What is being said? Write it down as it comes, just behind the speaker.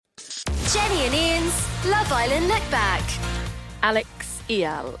Jenny and Ian's Love Island Look Back. Alex,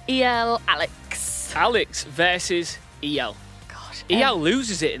 EL, Alex. Alex versus EL. God. EL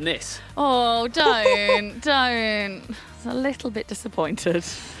loses it in this. Oh, don't. I was a little bit disappointed.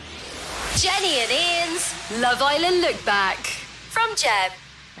 Jenny and Ian's Love Island Look Back. From Jeb.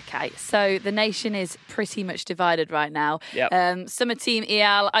 Okay, so the nation is pretty much divided right now. Yep. Some are Team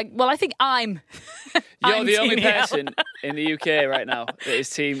EL. I think I'm. You're I'm the only Team EL. person in the UK right now that is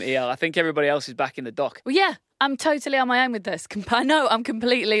Team EL. I think everybody else is back in the dock. Well, yeah, I'm totally on my own with this. I know I'm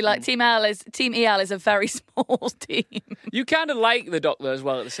completely like Team EL is a very small team. You kind of like the dock though as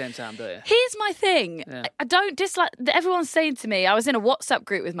well at the same time, don't you? Here's my thing. Yeah. I don't dislike. Everyone's saying to me, I was in a WhatsApp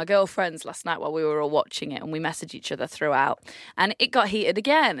group with my girlfriends last night while we were all watching it, and we messaged each other throughout, and it got heated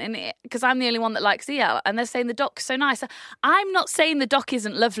again, and because I'm the only one that likes EL, and they're saying the doc's so nice. I'm not saying the doc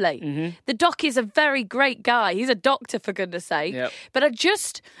isn't lovely. Mm-hmm. The doc is a very great guy. He's a doctor, for goodness sake. Yep. But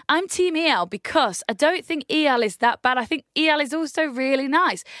I'm Team EL because I don't think EL is that bad. I think EL is also really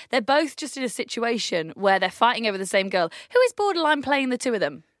nice. They're both just in a situation where they're fighting over the same girl who is borderline playing the two of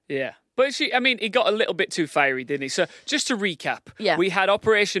them. Yeah. But he got a little bit too fiery, didn't he? So just to recap, Yeah. we had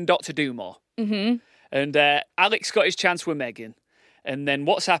Operation Dr. Do More. Mm-hmm. And Alex got his chance with Megan. And then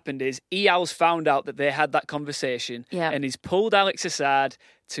what's happened is EL's found out that they had that conversation, Yeah. and he's pulled Alex aside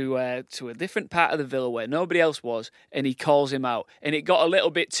to a different part of the villa where nobody else was, and he calls him out. And it got a little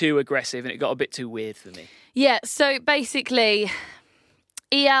bit too aggressive, and it got a bit too weird for me. Yeah, so basically,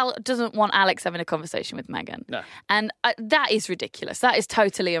 EL doesn't want Alex having a conversation with Megan. No. And that is ridiculous. That is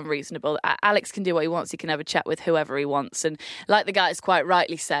totally unreasonable. Alex can do what he wants. He can have a chat with whoever he wants. And like the guys quite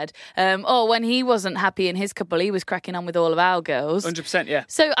rightly said, when he wasn't happy in his couple, he was cracking on with all of our girls. 100%, yeah.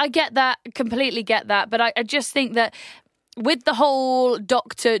 So I get that, completely get that. But I just think that with the whole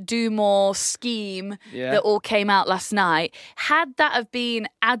Dr. Do More scheme Yeah. that all came out last night, had that have been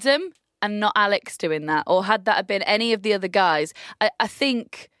Adam and not Alex doing that, or had that have been any of the other guys, I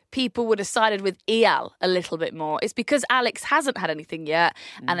think people would have sided with EL a little bit more. It's because Alex hasn't had anything yet,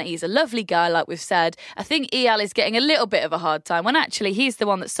 and he's a lovely guy, like we've said. I think EL is getting a little bit of a hard time when actually he's the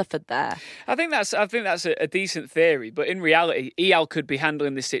one that suffered there. I think that's a decent theory, but in reality, EL could be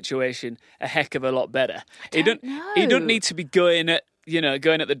handling this situation a heck of a lot better. He don't need to be going at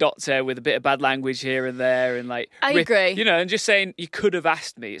the doctor with a bit of bad language here and there, and I agree. and just saying you could have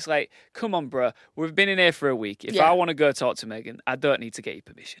asked me. It's like, come on, bro, we've been in here for a week. If Yeah. I want to go talk to Megan, I don't need to get your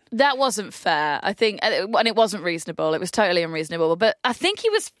permission. That wasn't fair, I think, and it wasn't reasonable. It was totally unreasonable. But I think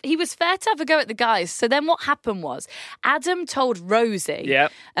he was fair to have a go at the guys. So then what happened was Adam told Rosie Yeah.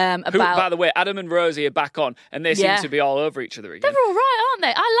 about... Who, by the way, Adam and Rosie are back on, and they seem to be all over each other again. They're all right, aren't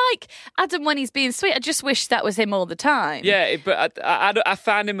they? I like Adam when he's being sweet. I just wish that was him all the time. Yeah, but I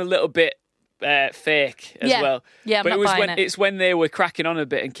find him a little bit fake as well. Yeah, I'm but not it was buying it. It's when they were cracking on a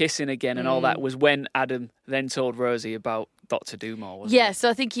bit and kissing again and all that was when Adam then told Rosie about Dr. Do More, wasn't Yeah, it? so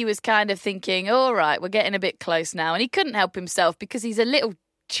I think he was kind of thinking, all right, we're getting a bit close now. And he couldn't help himself because he's a little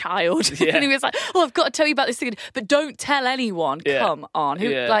child. Yeah. And he was like, oh, I've got to tell you about this thing, but don't tell anyone. Yeah. Come on.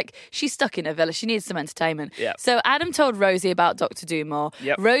 Yeah. She's stuck in her villa. She needs some entertainment. Yeah. So Adam told Rosie about Dr. Do More.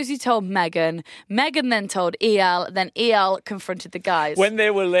 Yep. Rosie told Megan. Megan then told EL. Then EL confronted the guys. When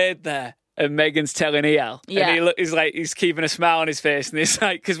they were laid there and Megan's telling EL, Yeah. and he's keeping a smile on his face, and it's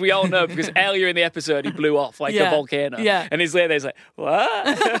like, because we all know, because earlier in the episode he blew off like Yeah. a volcano. Yeah. And he's laid there, he's like,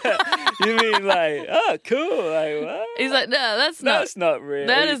 what? You mean like, oh, cool. Like, what? He's like, no, that's not real.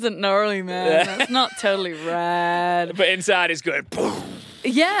 That isn't gnarly, man. Yeah. That's not totally rad. But inside he's going, boom.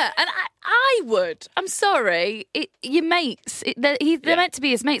 Yeah, and I would. I'm sorry. Your mates, they're meant to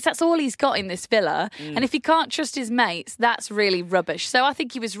be his mates. That's all he's got in this villa. And if he can't trust his mates, that's really rubbish. So I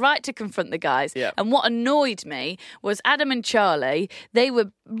think he was right to confront the guys. Yeah. And what annoyed me was Adam and Charlie, they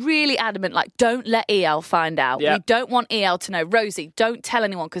were really adamant, like, don't let EL find out. Yeah. We don't want EL to know. Rosie, don't tell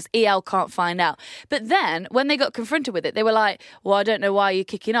anyone because EL can't find out. But then when they got confronted with it, they were like, well, I don't know why you're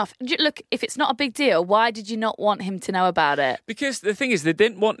kicking off. Look, if it's not a big deal, why did you not want him to know about it? Because the thing is, they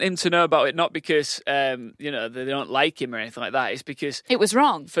didn't want him to know about it, not because, they don't like him or anything like that. It's because... It was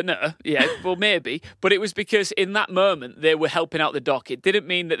wrong. Well, maybe. But it was because in that moment, they were helping out the doc. It didn't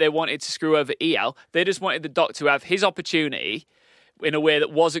mean that they wanted to screw over EL. They just wanted the doc to have his opportunity in a way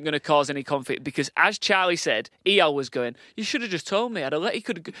that wasn't going to cause any conflict. Because as Charlie said, EL was going, you should have just told me.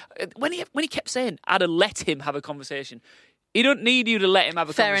 When he kept saying, I'd have let him have a conversation. He don't need you to let him have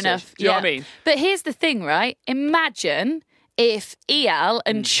a Fair conversation. enough. Do you know what I mean? But here's the thing, right? Imagine if EL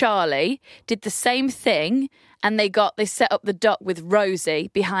and Charlie did the same thing and they set up the doc with Rosie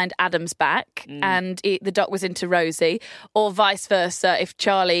behind Adam's back, and the doc was into Rosie, or vice versa. If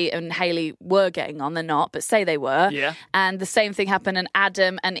Charlie and Hayley were getting on, they're not, but say they were. Yeah. And the same thing happened, and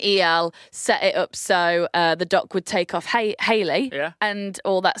Adam and EL set it up so the doc would take off Hayley and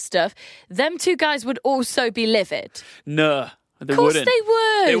all that stuff. Them two guys would also be livid. No, they Of course wouldn't. they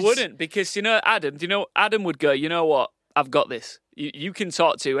would. They wouldn't, because, Adam would go, you know what? I've got this. You can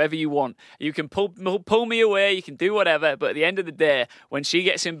talk to whoever you want. You can pull me away. You can do whatever. But at the end of the day, when she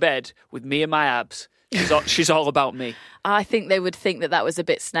gets in bed with me and my abs, she's all about me. I think they would think that was a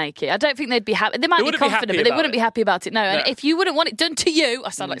bit snaky. I don't think they'd be happy. They might be confident, but they wouldn't be happy about it. No. And if you wouldn't want it done to you,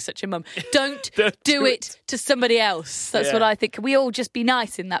 I sound like such a mum. Don't do it to somebody else. That's what I think. Can we all just be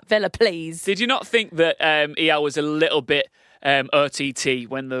nice in that villa, please? Did you not think that EL was a little bit OTT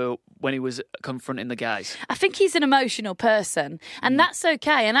when he was confronting the guys? I think he's an emotional person, and that's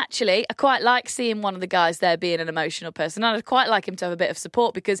okay. And actually, I quite like seeing one of the guys there being an emotional person. And I'd quite like him to have a bit of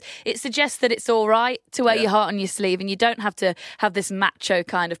support, because it suggests that it's all right to wear your heart on your sleeve, and you don't have to have this macho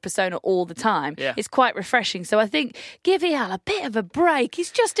kind of persona all the time. Yeah. It's quite refreshing. So I think give EL a bit of a break.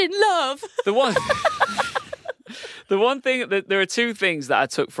 He's just in love. The one thing, there are two things that I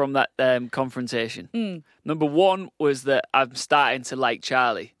took from that confrontation. Number one was that I'm starting to like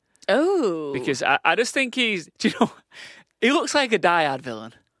Charlie. Oh. Because I just think he looks like a Die Hard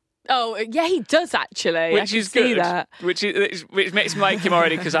villain. Oh, yeah, he does actually. Which is see good. That. Which makes me like him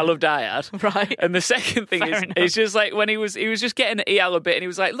already, because I love Die Hard. Right. And the second thing is just like when he was just getting at EL a bit, and he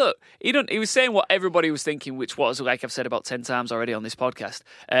was like, look, he was saying what everybody was thinking, which was, like I've said about 10 times already on this podcast,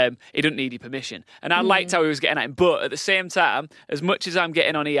 he doesn't need your permission. And I liked how he was getting at him. But at the same time, as much as I'm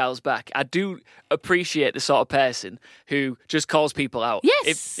getting on EL's back, I do appreciate the sort of person who just calls people out.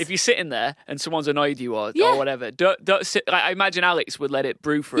 Yes. If you're sitting there and someone's annoyed you or whatever, don't sit. Like, I imagine Alex would let it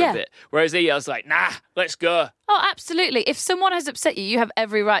brew for a bit, whereas EL's like, nah, let's go. Oh, absolutely. If someone has upset you, you have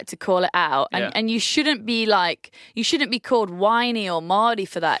every right to call it out. And you shouldn't be called whiny or mardy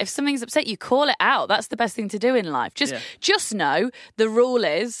for that. If something's upset you, call it out. That's the best thing to do in life. Just know the rule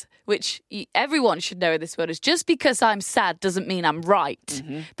is, which everyone should know in this world, is just because I'm sad doesn't mean I'm right.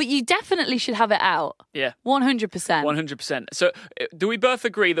 Mm-hmm. But you definitely should have it out. Yeah. 100%. 100%. So do we both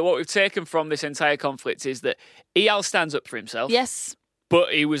agree that what we've taken from this entire conflict is that EL stands up for himself? Yes.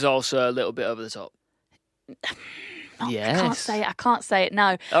 But he was also a little bit over the top. Yes. I can't say it.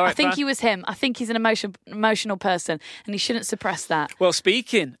 No. All right, I think fine. he was him. I think he's an emotional person, and he shouldn't suppress that. Well,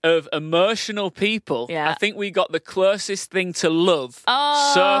 speaking of emotional people, I think we got the closest thing to love so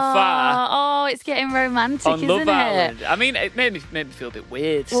far. Oh, it's getting romantic, on isn't Love it? Island. I mean, it made me feel a bit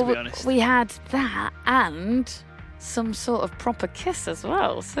weird, to be honest. We had that and some sort of proper kiss as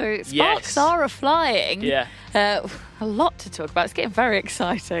well. So sparks are flying. Yeah. A lot to talk about. It's getting very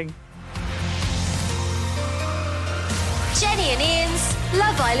exciting. Jenny and Ian's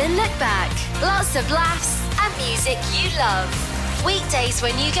Love Island Look Back. Lots of laughs and music you love. Weekdays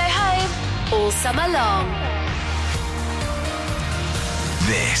when you go home, all summer long.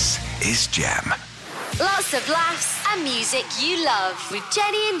 This is Gem. Lots of laughs and music you love with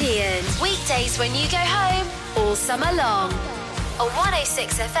Jenny and Ian. Weekdays when you go home, all summer long. On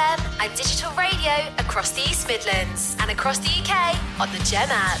 106 FM and digital radio across the East Midlands and across the UK on the Gem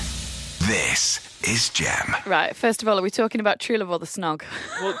app. This is Gem. Right, first of all, are we talking about True Love or the Snog?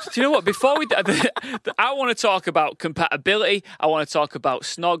 Well, do you know what? Before we I want to talk about compatibility, I want to talk about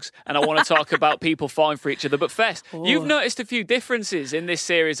snogs, and I want to talk about people falling for each other. But first, you've noticed a few differences in this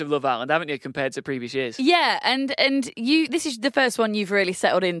series of Love Island, haven't you, compared to previous years? Yeah, and this is the first one you've really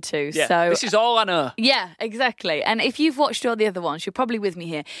settled into. Yeah, so this is all I know. Yeah, exactly. And if you've watched all the other ones, you're probably with me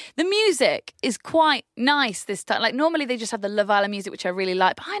here. The music is quite nice this time. Like, normally they just have the Love Island music, which I really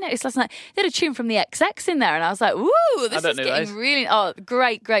like. But I noticed last night they had a tune from the XX in there, and I was like, "Ooh, this is getting really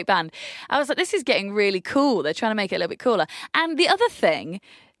great band." I was like, "This is getting really cool." They're trying to make it a little bit cooler. And the other thing,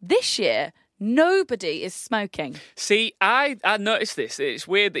 this year, nobody is smoking. See, I noticed this. It's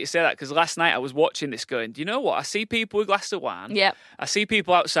weird that you say that, because last night I was watching this going, do you know what? I see people with glasses of wine. Yep. I see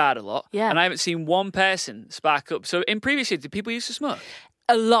people outside a lot. Yeah. And I haven't seen one person spark up. So in previous years, did people used to smoke?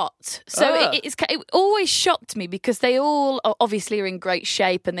 A lot. So it always shocked me, because they all obviously are in great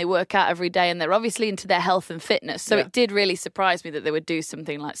shape and they work out every day and they're obviously into their health and fitness. So it did really surprise me that they would do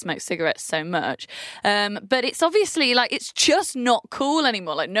something like smoke cigarettes so much. But it's obviously like, it's just not cool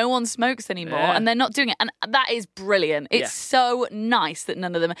anymore. Like, no one smokes anymore and they're not doing it. And that is brilliant. It's so nice that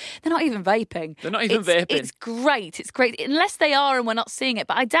none of them, they're not even vaping. They're not even vaping. It's great. It's great. Unless they are and we're not seeing it.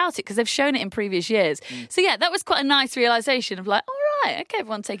 But I doubt it, because they've shown it in previous years. So yeah, that was quite a nice realisation of like, all Right, okay,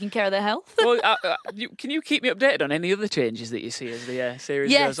 everyone taking care of their health. Well, can you keep me updated on any other changes that you see as the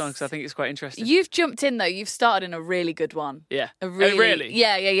series Yes. goes on? Because I think it's quite interesting. You've jumped in, though. You've started in a really good one. Yeah. A Oh, really, really?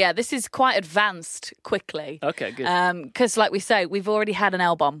 Yeah. This is quite advanced quickly. Okay, good. Because, like we say, we've already had an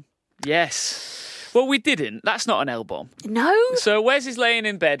L-bomb. Yes. Well, we didn't. That's not an L-bomb. No? So Wes is laying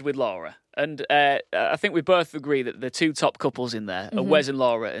in bed with Laura. And I think we both agree that the two top couples in there are Wes and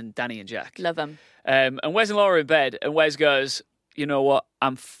Laura and Danny and Jack. Love them. And Wes and Laura are in bed, and Wes goes, you know what?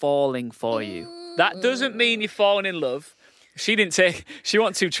 I'm falling for you. That doesn't mean you're falling in love. She wasn't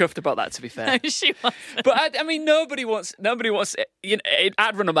too chuffed about that, to be fair. She was. But I mean, nobody wants. You know,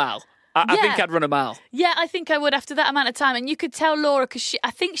 I'd run a mile. I think I'd run a mile. Yeah, I think I would after that amount of time. And you could tell Laura, because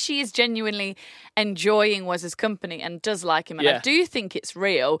I think she is genuinely enjoying Wes's company and does like him. And I do think it's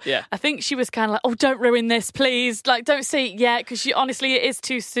real. Yeah. I think she was kind of like, oh, don't ruin this, please. Like, don't say it yet, because honestly, it is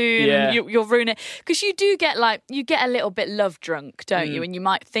too soon. Yeah. And you'll ruin it. Because you do get you get a little bit love drunk, don't you? And you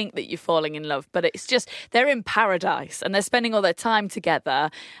might think that you're falling in love, but it's just, they're in paradise and they're spending all their time together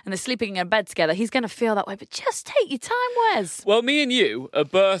and they're sleeping in bed together. He's going to feel that way, but just take your time, Wes. Well, me and you are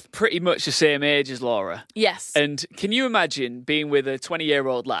both pretty much the same age as Laura. Yes. And can you imagine being with a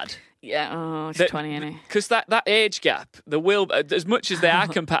 20-year-old lad? Yeah, oh, he's 20, isn't he? Because that age gap, as much as they are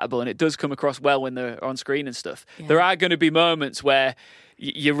compatible, and it does come across well when they're on screen and stuff, there are going to be moments where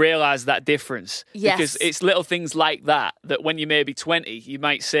you realise that difference. Yes. Because it's little things like that when you may be 20, you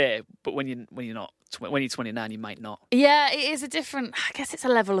might say, but when you're not. When you're 29, you might not. Yeah, it is a different, I guess it's a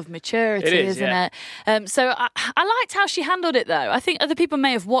level of maturity, It is, isn't yeah. it? So I liked how she handled it, though. I think other people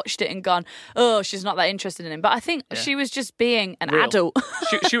may have watched it and gone, oh, she's not that interested in him. But I think she was just being an Real. adult.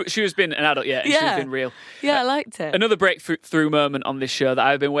 she was being an adult, and she was being real. Yeah, I liked it. Another breakthrough moment on this show that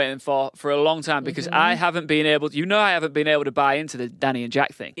I've been waiting for a long time, because I haven't been able to buy into the Danny and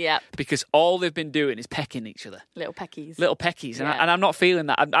Jack thing. Yeah. Because all they've been doing is pecking each other. Little peckies. And I'm not feeling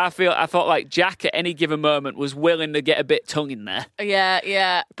that. I thought like Jack at any given moment was willing to get a bit tongue in there,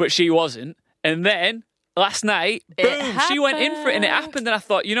 Yeah. but she wasn't. And then last night, boom, she went in for it, and it happened. And I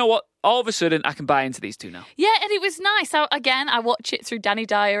thought, you know what? All of a sudden, I can buy into these two now. Yeah, and it was nice. I watch it through Danny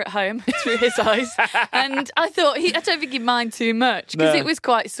Dyer at home, through his eyes. And I thought, I don't think he'd mind too much, because it was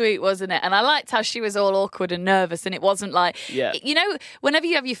quite sweet, wasn't it? And I liked how she was all awkward and nervous, and it wasn't like, you know, whenever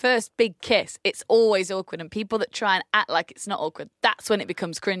you have your first big kiss, it's always awkward. And people that try and act like it's not awkward, that's when it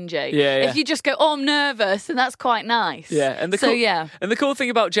becomes cringy. Yeah. If you just go, oh, I'm nervous, and that's quite nice. Yeah, and the cool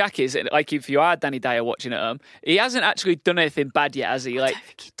thing about Jack is, like, if you are Danny Dyer watching at home, he hasn't actually done anything bad yet, has he? Like, I don't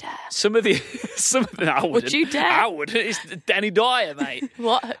think you dare. Some of the I wouldn't. Would you dare? I wouldn't. It's Danny Dyer, mate.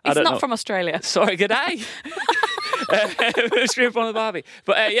 What? He's don't not know. from Australia. Sorry, good day. Straight on the Barbie.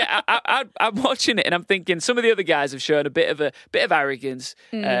 But I'm watching it and I'm thinking some of the other guys have shown a bit of arrogance,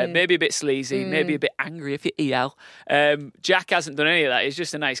 maybe a bit sleazy, maybe a bit angry if you're EL. Jack hasn't done any of that. He's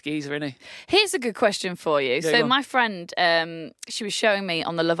just a nice geezer, isn't he? Here's a good question for you. go So on. my friend, she was showing me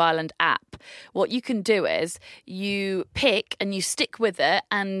on the Love Island app, what you can do is you pick and you stick with it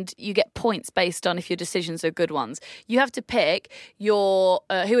and you get points based on if your decisions are good ones. You have to pick your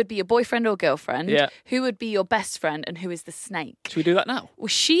who would be your boyfriend or girlfriend, who would be your best friend, and who is the snake. Should we do that now? Well,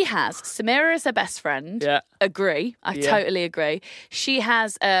 she has Samira as her best friend. Yeah. Agree. I totally agree. She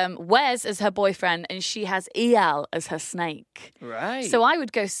has Wes as her boyfriend, and she has Eyal as her snake. Right. So I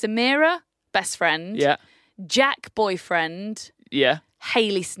would go Samira, best friend. Yeah. Jack, boyfriend. Yeah.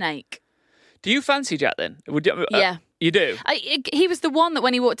 Hayley, snake. Do you fancy Jack then? Yeah. You do? He was the one that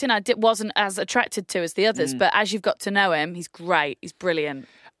when he walked in, I wasn't as attracted to as the others. But as you've got to know him, he's great. He's brilliant.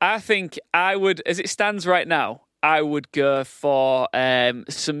 I think I would, as it stands right now, I would go for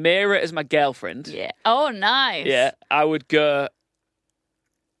Samira as my girlfriend. Yeah. Oh, nice. Yeah. I would go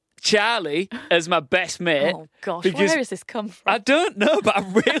Charlie as my best mate. Oh, gosh. because Where has this come from? I don't know, but I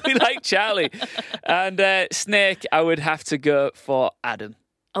really like Charlie. And Snake, I would have to go for Adam.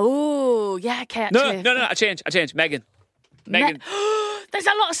 Oh, yeah. Okay, No, actually. I change. Megan. Megan. There's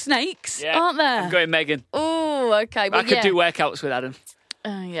a lot of snakes, Yeah, aren't there? I'm going Megan. Oh, okay. Well, I could do workouts with Adam.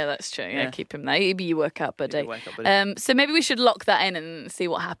 Oh, yeah, that's true. Yeah, Yeah. keep him there. He'd be your workout buddy. Your workout buddy. So maybe we should lock that in and see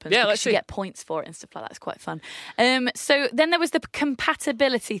what happens. Yeah, because let's you see. get points for it and stuff like that. It's quite fun. So then there was the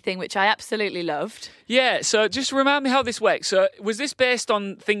compatibility thing, which I absolutely loved. Yeah, so just remind me how this works. So was this based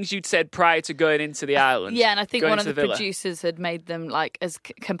on things you'd said prior to going into the island? Yeah, and I think Going one of to the villa? producers had made them like as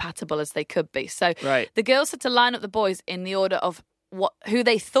compatible as they could be. So Right. the girls had to line up the boys in the order of who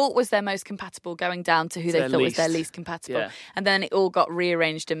they thought was their most compatible, going down to who they their thought was their least. least compatible. Yeah. And then it all got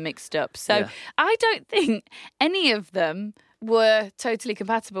rearranged and mixed up. So Yeah. I don't think any of them were totally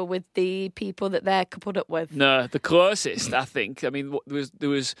compatible with the people that they're coupled up with. No, the closest, I think. I mean, there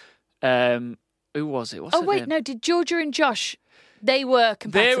was who was it? What's Oh her wait, name? no, did Georgia and Josh They were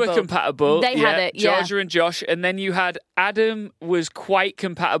compatible. They had it, yeah. Georgia and Josh. And then you had Adam was quite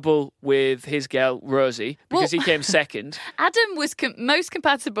compatible with his girl, Rosie, because he came second. Adam was most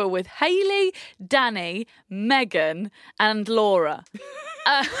compatible with Hayley, Danny, Megan, and Laura.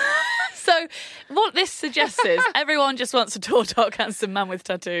 So what this suggests is everyone just wants a tall, dark, handsome man with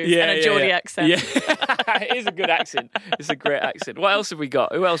tattoos and a Geordie accent. Yeah, it is a good accent. It's a great accent. What else have we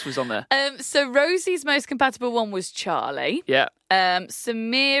got? Who else was on there? So Rosie's most compatible one was Charlie. Yeah.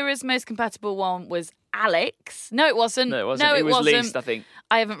 Samira's most compatible one was Alex. No, it wasn't. It was least, I think.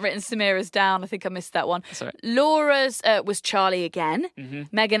 I haven't written Samira's down. I think I missed that one. That's all right. Laura's was Charlie again. Mm-hmm.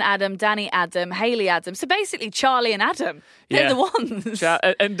 Megan Adam, Danny Adam, Hayley Adam. So basically Charlie and Adam. They're the ones.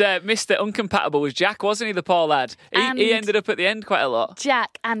 And Mr. Uncompatible was Jack, wasn't he, the poor lad? He ended up at the end quite a lot.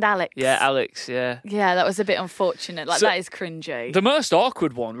 Jack and Alex. Yeah, Alex, yeah. Yeah, that was a bit unfortunate. That is cringy. The most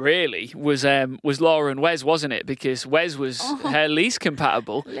awkward one, really, was Laura and Wes, wasn't it? Because Wes was her least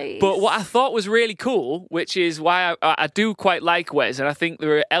compatible. But what I thought was really cool, which is why I do quite like Wes, and I think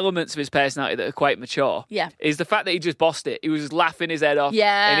there are elements of his personality that are quite mature. Yeah, is the fact that he just bossed it. He was just laughing his head off.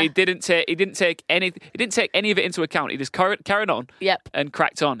 Yeah, and he didn't take any of it into account. He just carried on. Yep, and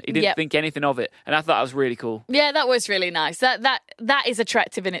cracked on. He didn't think anything of it, and I thought that was really cool. Yeah, that was really nice. That is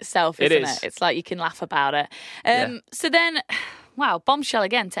attractive in itself, isn't it? It's like you can laugh about it. So then. Wow, bombshell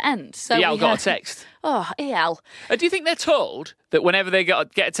again to end. So EL got a text. Oh, EL. Do you think they're told that whenever they get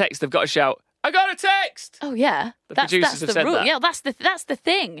a text, they've got to shout, "I got a text"? Oh yeah, that's the rule. That. Yeah, that's the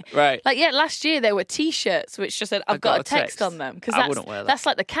thing. Right. Like last year there were T-shirts which just said, "I've got a text on them," because I wouldn't wear that. That's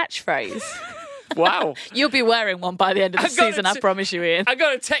like the catchphrase. Wow. You'll be wearing one by the end of the season, I promise you, Ian. I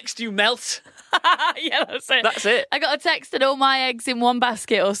got a text, you melt. Yeah, that's it. That's it. I got a text and all my eggs in one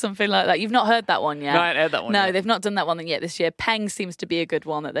basket or something like that. You've not heard that one yet? No, I haven't heard that one yet. They've not done that one yet this year. Peng seems to be a good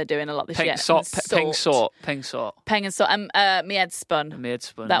one that they're doing a lot this year. Peng sort. Peng and sort. Me head spun.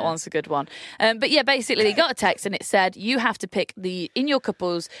 That one's a good one. But yeah, basically they got a text and it said you have to pick in your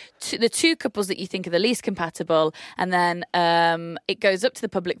couples, the two couples that you think are the least compatible, and then it goes up to the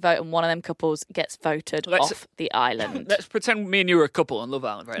public vote and one of them couples gets voted off the island. Let's pretend me and you are a couple on Love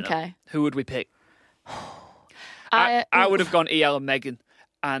Island right now. Okay. Who would we pick? I would have gone EL and Megan,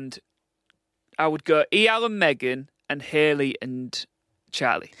 and I would go EL and Megan and Hayley and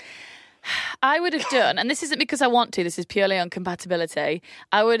Charlie. I would have done, and this isn't because I want to, this is purely on compatibility,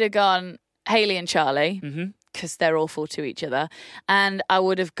 I would have gone Hayley and Charlie, because they're awful to each other, and I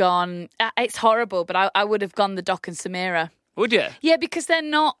would have gone, it's horrible, but I would have gone the Doc and Samira. Would you? Yeah, because they're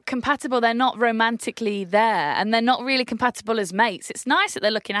not compatible. They're not romantically there, and they're not really compatible as mates. It's nice that they're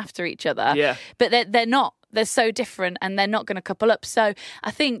looking after each other, but they're not. They're so different, and they're not going to couple up. So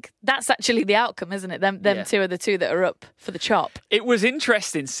I think that's actually the outcome, isn't it? Them two are the two that are up for the chop. It was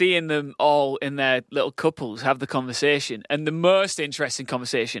interesting seeing them all in their little couples have the conversation, and the most interesting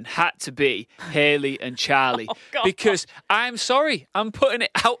conversation had to be Hayley and Charlie. Because I'm sorry, I'm putting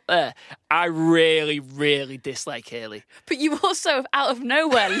it out there. I really, really dislike Hayley. But you also, out of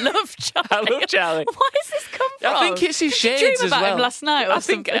nowhere, love Charlie. I love Charlie. Why does this come from? I think it's his shades Did you dream as about well. him last night or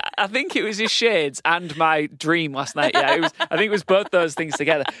something? I think it was his shades and my dream last night. Yeah, I think it was both those things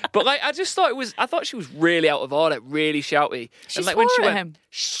together. But I just thought I thought she was really out of order, really shouty. She swore at him.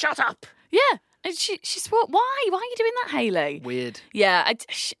 "Shut up." Yeah. And she swore, why? Why are you doing that, Hayley? Weird. Yeah,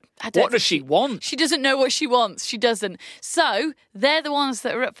 I don't. What does she want? She doesn't know what she wants. She doesn't. So they're the ones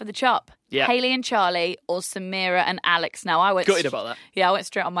that are up for the chop. Yeah. Hayley and Charlie or Samira and Alex. Now I went gutted about that. Yeah, I went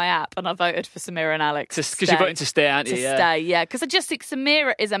straight on my app and I voted for Samira and Alex. Because you're voting to stay, aren't you? To stay, yeah. Because I just think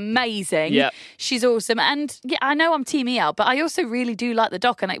Samira is amazing. Yeah. She's awesome. And yeah, I know I'm Team EL, but I also really do like the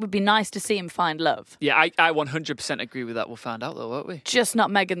Doc, and it would be nice to see him find love. Yeah, I 100% agree with that. We'll find out though, won't we? Just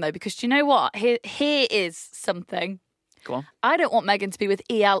not Megan though, because do you know what? Here is something. Go on. I don't want Megan to be with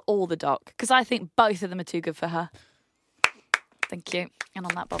EL or the Doc, because I think both of them are too good for her. Thank you. And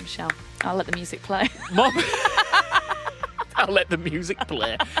on that bombshell, I'll let the music play. Mom, I'll let the music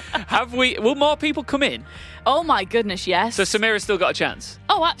play. Will more people come in? Oh my goodness, yes. So Samira's still got a chance?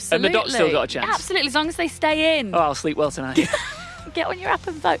 Oh, absolutely. And the Doc's still got a chance? Absolutely, as long as they stay in. Oh, I'll sleep well tonight. Get on your app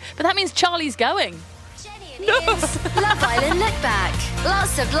and vote. But that means Charlie's going. Jenny and Ian's Love Island Look Back.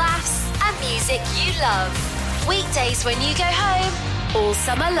 Lots of laughs and music you love. Weekdays when you go home, all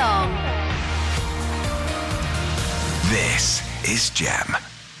summer long. This is Gem.